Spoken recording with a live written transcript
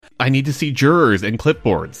I need to see jurors and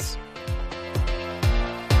clipboards.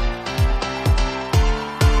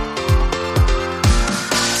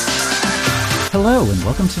 Hello and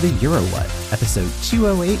welcome to the Euro What, episode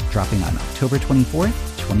 208, dropping on October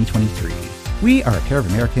 24th, 2023. We are a pair of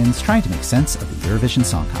Americans trying to make sense of the Eurovision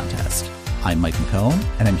Song Contest. I'm Mike McComb,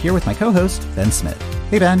 and I'm here with my co-host, Ben Smith.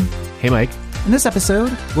 Hey, Ben. Hey, Mike. In this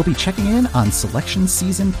episode, we'll be checking in on selection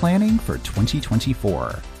season planning for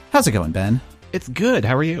 2024. How's it going, Ben? It's good.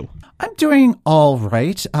 How are you? I'm doing all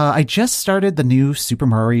right. I just started the new Super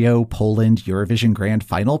Mario Poland Eurovision Grand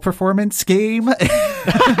Final performance game.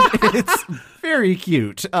 It's very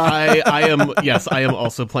cute. I am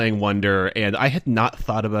also playing Wonder, and I had not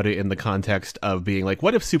thought about it in the context of being like,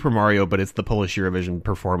 what if Super Mario, but it's the Polish Eurovision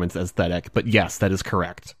performance aesthetic? But yes, that is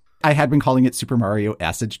correct. I had been calling it Super Mario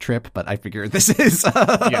Acid Trip, but I figured this is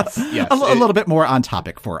yes, a little bit more on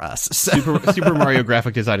topic for us. So. Super Mario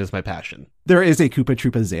graphic design is my passion. There is a Koopa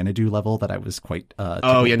Troopa Xanadu level that I was quite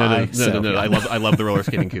No. Yeah. I love the roller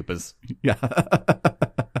skating Koopas. Yeah.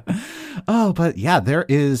 Oh, but yeah, there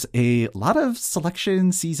is a lot of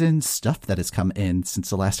selection season stuff that has come in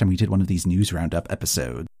since the last time we did one of these news roundup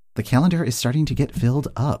episodes. The calendar is starting to get filled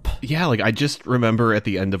up. Yeah, like I just remember at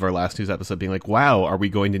the end of our last news episode being like, wow, are we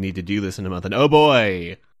going to need to do this in a month? And oh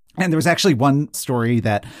boy. And there was actually one story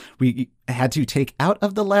that we had to take out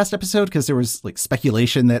of the last episode because there was like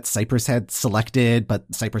speculation that Cyprus had selected, but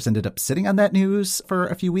Cyprus ended up sitting on that news for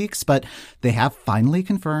a few weeks. But they have finally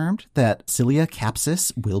confirmed that Celia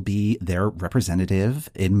Kapsis will be their representative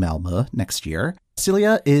in Malmö next year.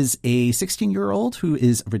 Celia is a 16-year-old who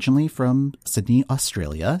is originally from Sydney,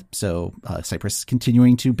 Australia. So Cyprus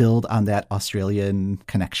continuing to build on that Australian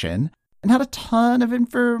connection. Not a ton of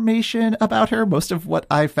information about her. Most of what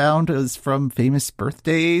I found is from famous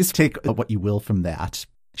birthdays. Take what you will from that.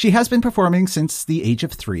 She has been performing since the age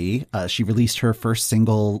of 3. She released her first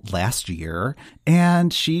single last year,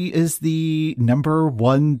 and she is the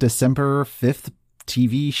 #1 December 5th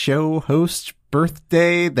TV show host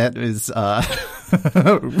birthday. That is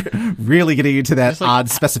really getting into that odd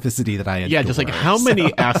specificity that I adore. Yeah, just like how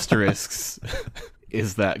many asterisks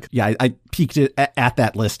is that? Yeah, I peeked it at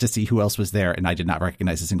that list to see who else was there, and I did not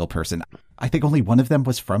recognize a single person. I think only one of them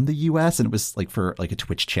was from the U.S., and it was like for like a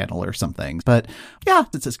Twitch channel or something. But yeah,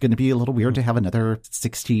 it's just going to be a little weird to have another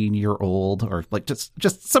 16-year-old or like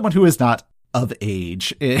just someone who is not of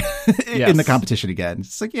age in the competition again.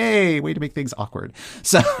 It's like, yay, way to make things awkward.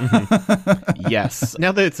 So yes.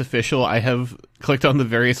 Now that it's official, I have clicked on the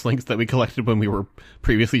various links that we collected when we were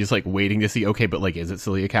previously just like waiting to see, okay, but like, is it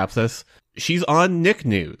Celia Kapsis? She's on Nick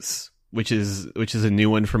News, which is a new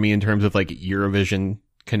one for me in terms of like Eurovision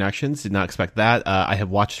connections. Did not expect that. I have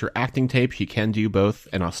watched her acting tape. She can do both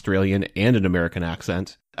an Australian and an American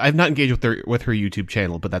accent. I've not engaged with her YouTube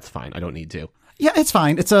channel, but that's fine. I don't need to. Yeah, it's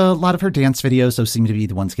fine. It's a lot of her dance videos. Those seem to be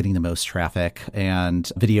the ones getting the most traffic, and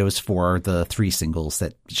videos for the 3 singles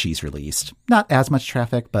that she's released. Not as much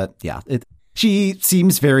traffic, but yeah, she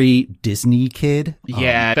seems very Disney kid.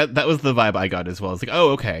 Yeah, that was the vibe I got as well. It's like,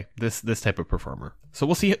 oh, okay, this type of performer. So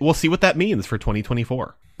we'll see what that means for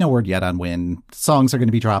 2024. No word yet on when songs are going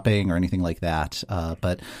to be dropping or anything like that.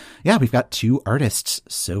 But yeah, we've got 2 artists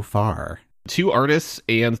so far. 2 artists,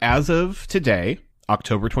 and as of today,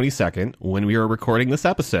 October 22nd, when we are recording this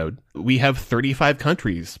episode, we have 35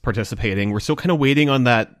 countries participating. We're still kind of waiting on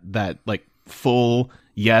that like full,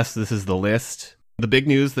 yes, this is the list. The big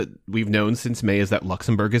news that we've known since May is that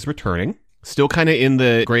Luxembourg is returning. Still kind of in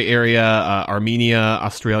the gray area, Armenia,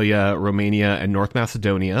 Australia, Romania, and North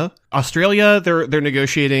Macedonia. Australia, they're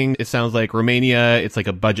negotiating. It sounds like Romania, it's like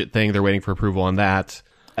a budget thing. They're waiting for approval on that.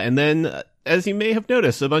 And then, as you may have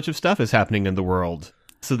noticed, a bunch of stuff is happening in the world.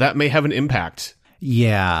 So that may have an impact.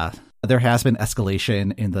 Yeah, there has been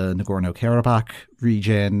escalation in the Nagorno-Karabakh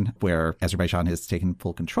region where Azerbaijan has taken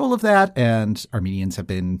full control of that, and Armenians have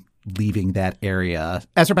been leaving that area.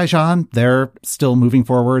 Azerbaijan, they're still moving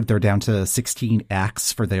forward. They're down to 16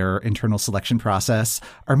 acts for their internal selection process.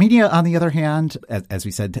 Armenia, on the other hand, as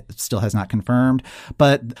we said, still has not confirmed.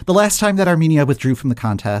 But the last time that Armenia withdrew from the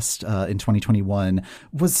contest in 2021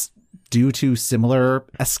 was due to similar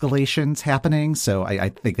escalations happening. So I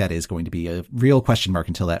think that is going to be a real question mark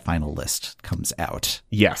until that final list comes out.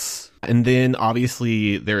 Yes. And then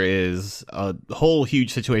obviously there is a whole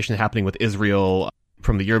huge situation happening with Israel.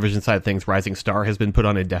 From the Eurovision side of things, Rising Star has been put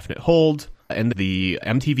on indefinite hold, and the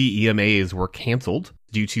MTV EMAs were canceled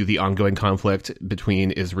due to the ongoing conflict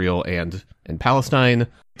between Israel and Palestine.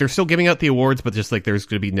 They're still giving out the awards, but just like there's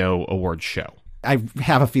going to be no awards show. I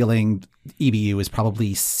have a feeling EBU is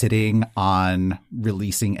probably sitting on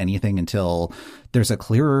releasing anything until there's a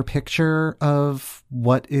clearer picture of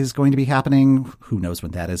what is going to be happening. Who knows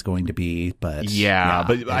when that is going to be, but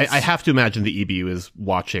but I have to imagine the EBU is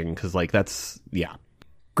watching because that's.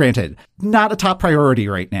 Granted, not a top priority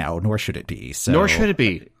right now, nor should it be. So, nor should it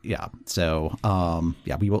be. Yeah. So,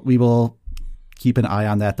 we will keep an eye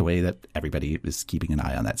on that the way that everybody is keeping an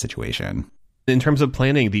eye on that situation. In terms of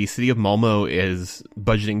planning, the city of Malmo is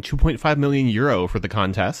budgeting 2.5 million euro for the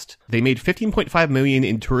contest. They made 15.5 million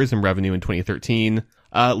in tourism revenue in 2013.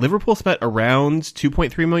 Liverpool spent around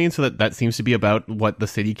 2.3 million, so that seems to be about what the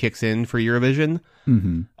city kicks in for Eurovision.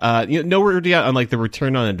 Mm-hmm. No word yet on the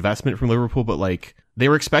return on investment from Liverpool, but they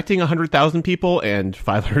were expecting 100,000 people and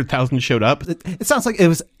 500,000 showed up. It sounds like it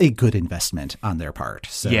was a good investment on their part.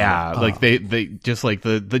 So, they just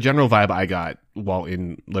the general vibe I got while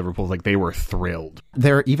in Liverpool, they were thrilled.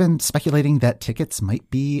 They're even speculating that tickets might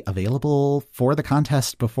be available for the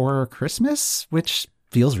contest before Christmas, which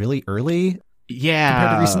feels really early. Yeah.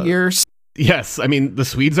 Compared to recent years. Yes, I mean, the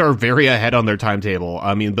Swedes are very ahead on their timetable.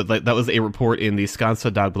 I mean, but that was a report in the Skånska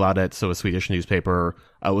Dagbladet, so a Swedish newspaper,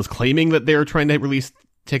 was claiming that they're trying to release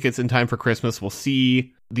tickets in time for Christmas. We'll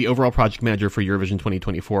see. The overall project manager for Eurovision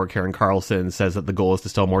 2024, Karen Carlson, says that the goal is to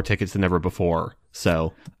sell more tickets than ever before.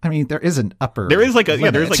 So, I mean, there is an upper. There is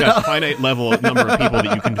there's a finite level number of people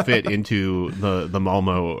that you can fit into the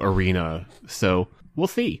Malmo arena. So. We'll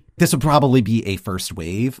see. This would probably be a first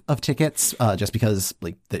wave of tickets, just because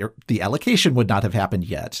the allocation would not have happened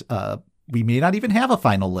yet. We may not even have a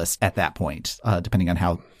final list at that point, depending on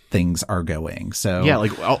how things are going. So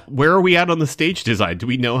where are we at on the stage design? Do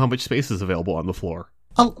we know how much space is available on the floor?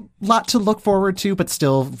 A lot to look forward to, but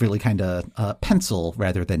still really kind of pencil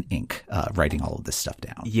rather than ink, writing all of this stuff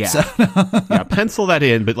down. Yeah. So. Yeah, pencil that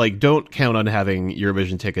in, but don't count on having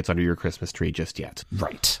Eurovision tickets under your Christmas tree just yet.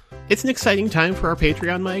 Right. It's an exciting time for our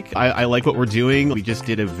Patreon, Mike. I like what we're doing. We just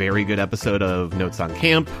did a very good episode of Notes on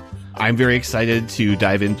Camp. I'm very excited to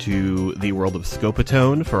dive into the world of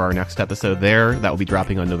Scopatone for our next episode there. That will be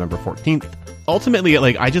dropping on November 14th.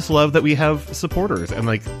 Ultimately, I just love that we have supporters, and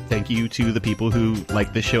thank you to the people who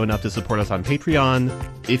like this show enough to support us on Patreon.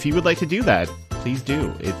 If you would like to do that, please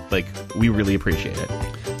do. We really appreciate it.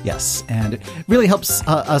 Yes, and it really helps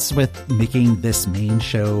us with making this main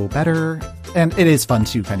show better. And it is fun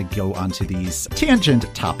to kind of go onto these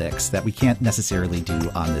tangent topics that we can't necessarily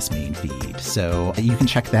do on this main feed. So you can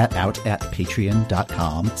check that out at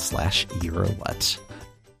patreon.com/EuroWhat.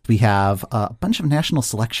 We have a bunch of national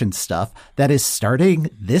selection stuff that is starting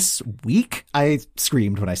this week. I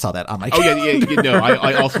screamed when I saw that on my calendar.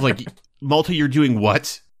 I also Malta, you're doing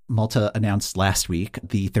what? Malta announced last week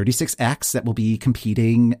the 36 acts that will be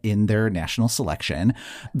competing in their national selection.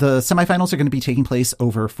 The semifinals are going to be taking place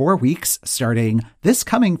over 4 weeks, starting this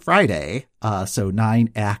coming Friday. So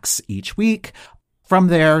 9 acts each week. From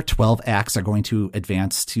there, 12 acts are going to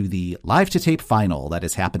advance to the live-to-tape final that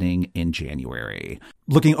is happening in January.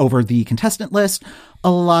 Looking over the contestant list,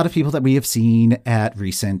 a lot of people that we have seen at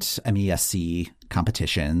recent MESC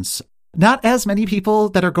competitions. Not as many people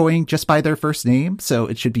that are going just by their first name, so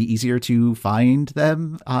it should be easier to find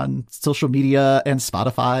them on social media and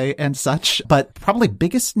Spotify and such. But probably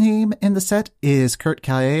biggest name in the set is Kurt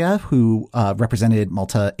Kaea, who represented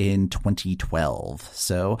Malta in 2012.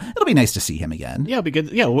 So it'll be nice to see him again. Yeah,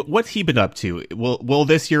 because what's he been up to? Will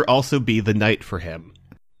this year also be the night for him?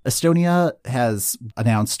 Estonia has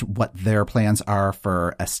announced what their plans are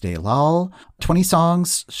for Eesti Laul. 20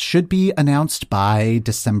 songs should be announced by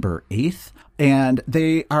December 8th. And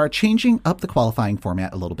they are changing up the qualifying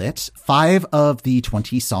format a little bit. 5 of the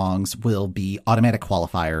 20 songs will be automatic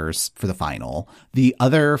qualifiers for the final. The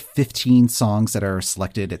other 15 songs that are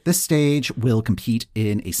selected at this stage will compete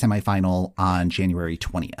in a semifinal on January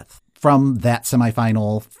 20th. From that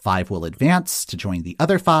semifinal, 5 will advance to join the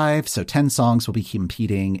other 5. So 10 songs will be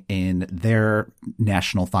competing in their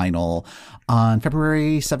national final on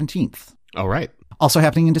February 17th. All right. Also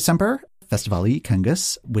happening in December, Festivali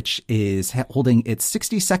Këngës, which is holding its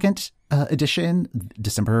 62nd edition,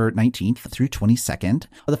 December 19th through 22nd.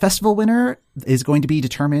 The festival winner is going to be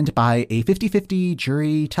determined by a 50-50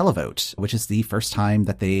 jury televote, which is the first time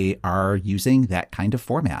that they are using that kind of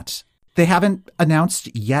format. They haven't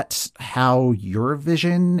announced yet how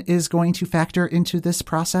Eurovision is going to factor into this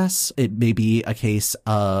process. It may be a case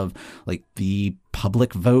of the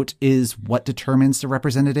public vote is what determines the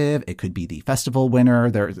representative. It could be the festival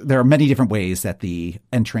winner. There are many different ways that the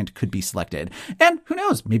entrant could be selected. And who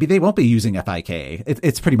knows, maybe they won't be using FIK.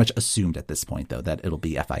 It's pretty much assumed at this point, though, that it'll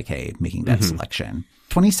be FIK making that selection.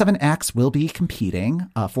 27 acts will be competing.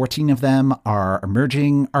 14 of them are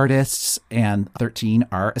emerging artists and 13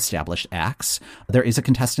 are established acts. There is a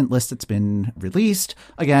contestant list that's been released.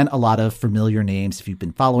 Again, a lot of familiar names if you've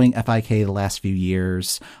been following FIK the last few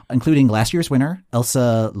years, including last year's winner,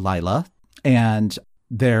 Elsa Lila, and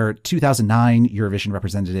their 2009 Eurovision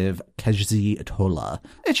representative, Kezi Tola.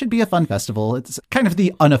 It should be a fun festival. It's kind of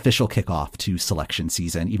the unofficial kickoff to selection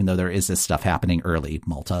season, even though there is this stuff happening early,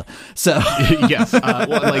 Malta. So yes. Well,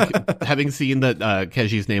 like having seen that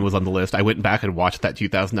Kezi's name was on the list, I went back and watched that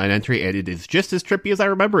 2009 entry, and it is just as trippy as I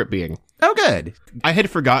remember it being. Oh, good. I had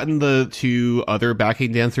forgotten the two other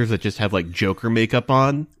backing dancers that just have like Joker makeup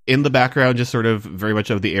on in the background, just sort of very much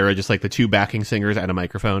of the era, just like the two backing singers and a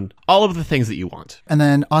microphone. All of the things that you want. And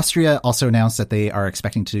then Austria also announced that they are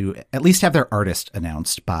expecting to at least have their artist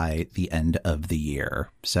announced by the end of the year.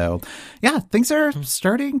 So yeah, things are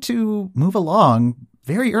starting to move along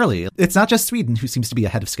very early. It's not just Sweden who seems to be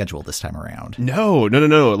ahead of schedule this time around. No.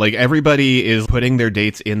 Like everybody is putting their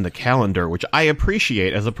dates in the calendar, which I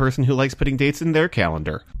appreciate as a person who likes putting dates in their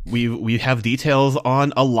calendar. We have details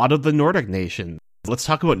on a lot of the Nordic nations. Let's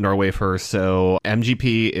talk about Norway first. So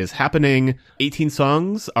MGP is happening. 18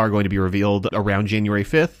 songs are going to be revealed around January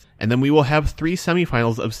 5th. And then we will have 3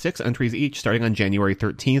 semifinals of 6 entries each starting on January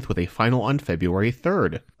 13th with a final on February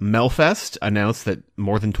 3rd. Melfest announced that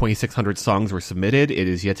more than 2,600 songs were submitted. It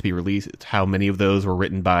is yet to be released how many of those were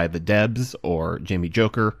written by the Debs or Jamie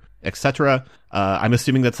Joker, etc. I'm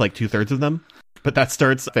assuming that's like 2/3 of them. But that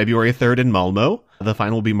starts February 3rd in Malmo. The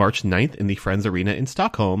final will be March 9th in the Friends Arena in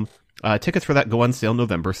Stockholm. Tickets for that go on sale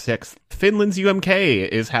November 6th. Finland's UMK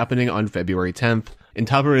is happening on February 10th. In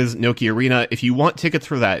Tampere Nokia Arena, if you want tickets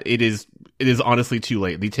for that, it is honestly too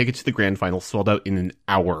late. The tickets to the grand final sold out in an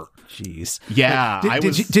hour. Jeez. Yeah.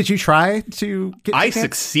 Did you try to get tickets? I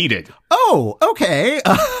succeeded. Oh, okay.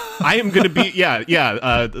 I am going to be,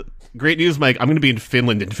 great news, Mike. I'm going to be in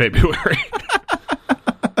Finland in February.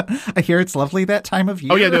 I hear it's lovely that time of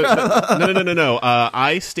year. Oh, yeah, no.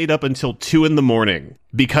 I stayed up until 2 a.m.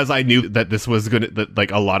 because I knew that this was that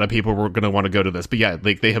like a lot of people were going to want to go to this. But yeah,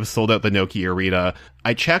 like they have sold out the Nokia Arena.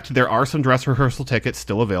 I checked. There are some dress rehearsal tickets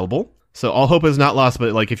still available. So all hope is not lost.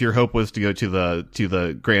 But like if your hope was to go to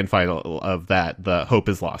the grand final of that, the hope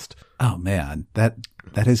is lost. Oh, man, that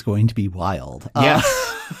is going to be wild. Yes.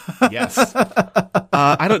 Yes.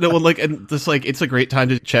 I don't know. Like, and just like, it's a great time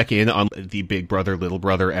to check in on the big brother, little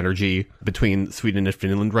brother energy between Sweden and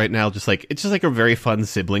Finland right now. Just like, it's just like a very fun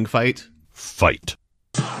sibling fight. Fight.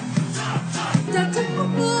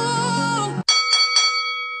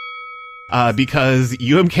 Because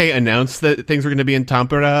UMK announced that things were going to be in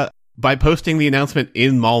Tampere by posting the announcement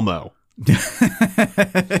in Malmo.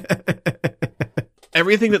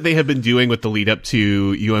 Everything that they have been doing with the lead up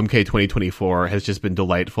to UMK 2024 has just been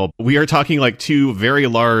delightful. We are talking like 2 very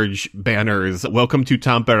large banners. Welcome to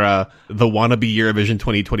Tampere, the wannabe Eurovision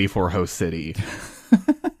 2024 host city.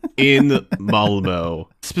 In Malmo.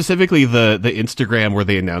 Specifically the Instagram where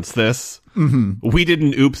they announced this. Mm-hmm. We did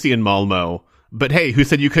an oopsie in Malmo. But hey, who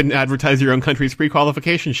said you couldn't advertise your own country's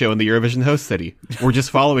pre-qualification show in the Eurovision host city? We're just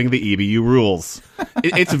following the EBU rules.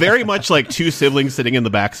 It's very much like 2 siblings sitting in the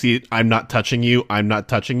backseat. I'm not touching you. I'm not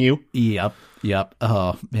touching you. Yep.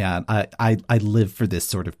 Oh man, I live for this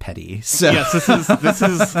sort of petty. So yes,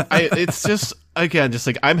 it's just again, just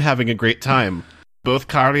like I'm having a great time. Both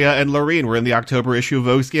Karja and Loreen were in the October issue of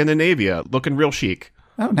Vogue Scandinavia, looking real chic.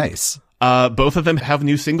 Oh, nice. Both of them have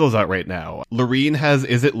new singles out right now. Loreen has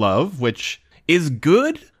Is It Love, which is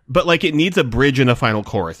good, but like it needs a bridge and a final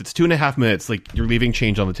chorus. It's 2.5 minutes, like you're leaving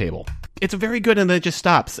change on the table. It's very good, and then it just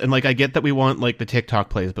stops. And like I get that we want like the TikTok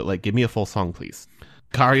plays, but like give me a full song, please.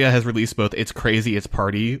 Karja has released both It's Crazy, It's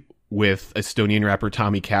Party with Estonian rapper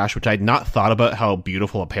Tommy Cash, which I'd not thought about how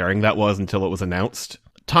beautiful a pairing that was until it was announced.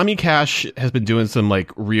 Tommy Cash has been doing some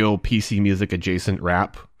like real PC music adjacent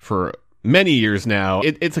rap for many years now.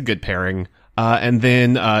 It's a good pairing. And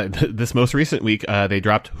then this most recent week, they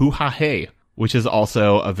dropped Hoo Ha Hey, which is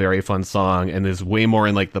also a very fun song and is way more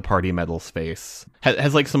in like the party metal space.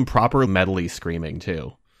 Has like some proper metally screaming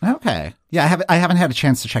too. Okay. Yeah, I haven't had a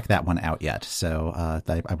chance to check that one out yet, so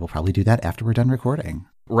I will probably do that after we're done recording.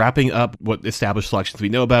 Wrapping up what established selections we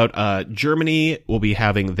know about, Germany will be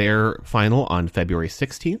having their final on February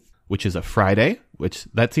 16th, which is a Friday, which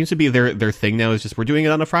that seems to be their thing now, is just we're doing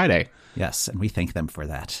it on a Friday. Yes, and we thank them for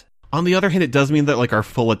that. On the other hand, it does mean that like our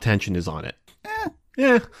full attention is on it.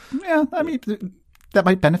 Yeah, I mean, that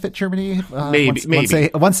might benefit Germany. Maybe.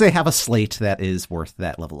 Once they have a slate that is worth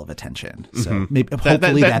that level of attention. So maybe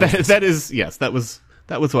hopefully that is yes, that was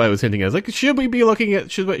what I was hinting at. I was like, should we be looking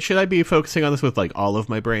at should I be focusing on this with like all of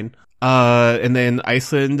my brain? And then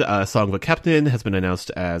Iceland, Song of Kepnin has been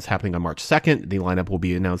announced as happening on March 2nd. The lineup will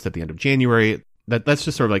be announced at the end of January. That's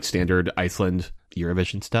just sort of like standard Iceland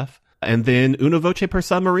Eurovision stuff. And then Una Voce per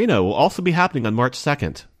San Marino will also be happening on March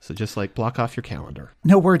 2nd. So just like block off your calendar.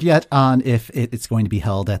 No word yet on if it's going to be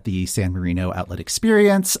held at the San Marino Outlet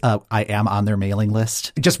Experience. I am on their mailing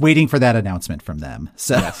list, just waiting for that announcement from them.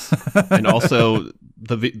 So yes. And also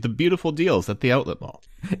the beautiful deals at the outlet mall.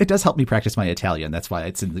 It does help me practice my Italian. That's why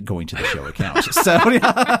it's in the going to the show account. So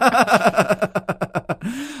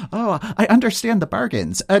oh, I understand the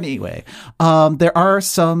bargains. Anyway, there are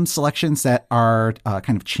some selections that are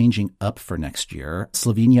kind of changing up for next year.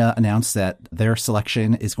 Slovenia announced that their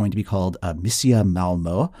selection is going to be called Misija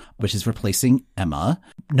Malmo, which is replacing Emma.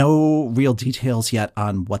 No real details yet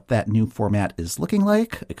on what that new format is looking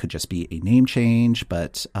like. It could just be a name change,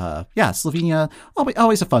 but yeah, Slovenia,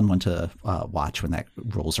 always a fun one to watch when that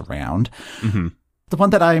rolls around. Mm-hmm. The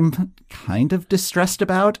one that I'm kind of distressed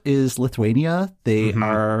about is Lithuania. They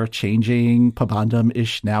are changing Pabandom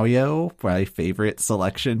Išnaujo, my favorite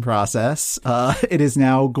selection process. It is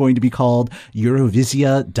now going to be called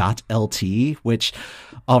Eurovisia.lt, which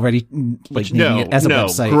already naming it as a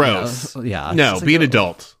website. Gross. Yeah. No, be an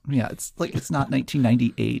adult. Yeah, it's like it's not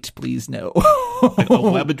 1998. Please no. A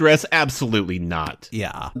web address? Absolutely not.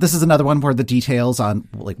 Yeah. This is another one where the details on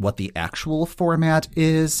like what the actual format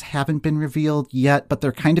is haven't been revealed yet, but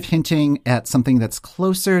they're kind of hinting at something that's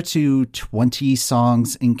closer to 20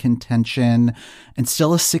 songs in contention and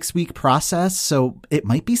still a 6-week process. So it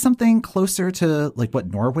might be something closer to like what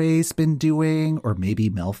Norway's been doing or maybe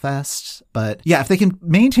Melfest. But yeah, if they can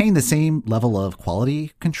maintain the same level of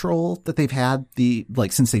quality control that they've had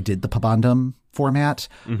since they did the Pabandom format,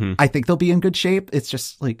 I think they'll be in good shape. It's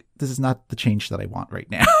just like, this is not the change that I want right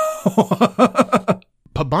now.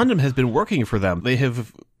 Pabandom has been working for them. They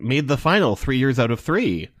have made the final 3 years out of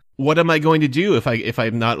 3. What am I going to do if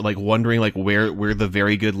I'm not like wondering like where the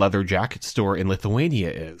very good leather jacket store in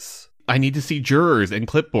Lithuania is? I need to see jurors and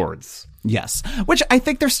clipboards. Yes, which I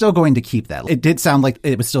think they're still going to keep that. It did sound like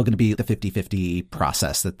it was still going to be the 50-50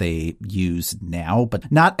 process that they use now,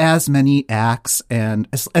 but not as many acts. And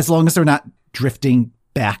as long as they're not drifting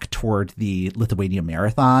back toward the Lithuania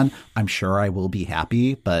Marathon, I'm sure I will be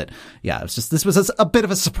happy. But yeah, this was a bit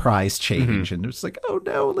of a surprise change. And it was like, oh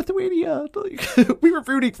no, Lithuania, we were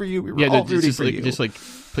rooting for you. We were all rooting for you. Just like,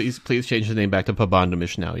 please change the name back to Pabandom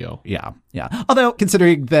Išnaujo. Yeah. Although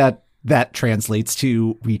considering that translates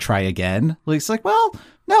to retry again, it's like, well,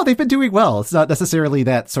 no, they've been doing well. It's not necessarily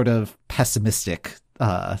that sort of pessimistic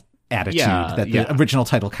attitude that the original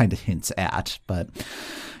title kind of hints at. But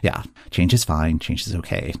yeah, change is fine. Change is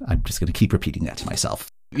okay. I'm just going to keep repeating that to myself.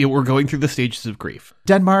 Yeah, we're going through the stages of grief.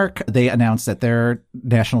 Denmark, they announced that their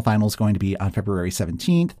national final is going to be on February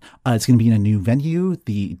 17th. It's going to be in a new venue,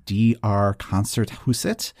 the DR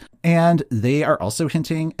Concerthuset. And they are also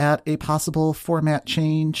hinting at a possible format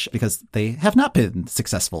change because they have not been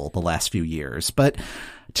successful the last few years. But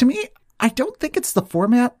to me, I don't think it's the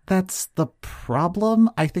format that's the problem.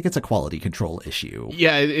 I think it's a quality control issue.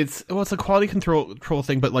 Yeah, it's a quality control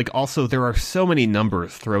thing, but like also there are so many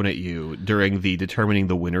numbers thrown at you during the determining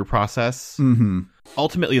the winner process. Mm-hmm.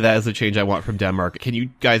 Ultimately, that is the change I want from Denmark. Can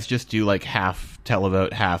you guys just do like half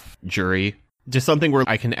televote, half jury? Just something where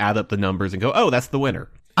I can add up the numbers and go, oh, that's the winner.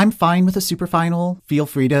 I'm fine with a super final. Feel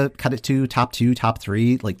free to cut it to top 2, top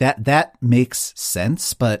 3. Like that makes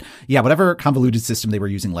sense. But yeah, whatever convoluted system they were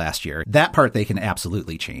using last year, that part they can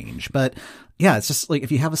absolutely change. But yeah, it's just like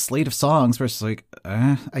if you have a slate of songs where it's like,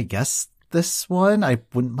 I guess this one, I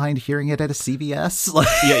wouldn't mind hearing it at a CVS.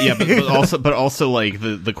 but also like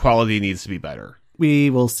the quality needs to be better. We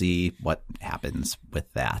will see what happens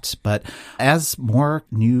with that. But as more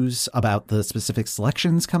news about the specific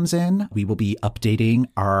selections comes in, we will be updating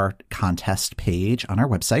our contest page on our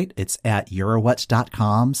website. It's at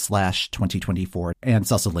eurowhat.com/2024. And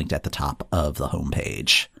it's also linked at the top of the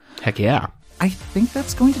homepage. Heck yeah. I think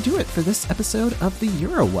that's going to do it for this episode of the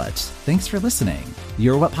EuroWhat. Thanks for listening. The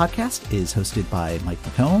EuroWhat podcast is hosted by Mike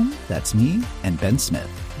McComb, that's me, and Ben Smith.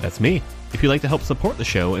 That's me. If you'd like to help support the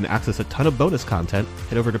show and access a ton of bonus content,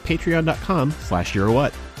 head over to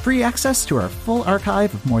patreon.com/EuroWhat. Free access to our full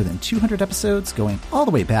archive of more than 200 episodes going all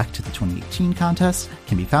the way back to the 2018 contest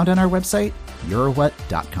can be found on our website,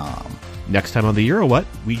 eurowhat.com. Next time on the EuroWhat,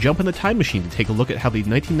 we jump in the time machine to take a look at how the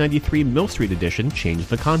 1993 Mill Street edition changed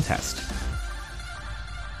the contest.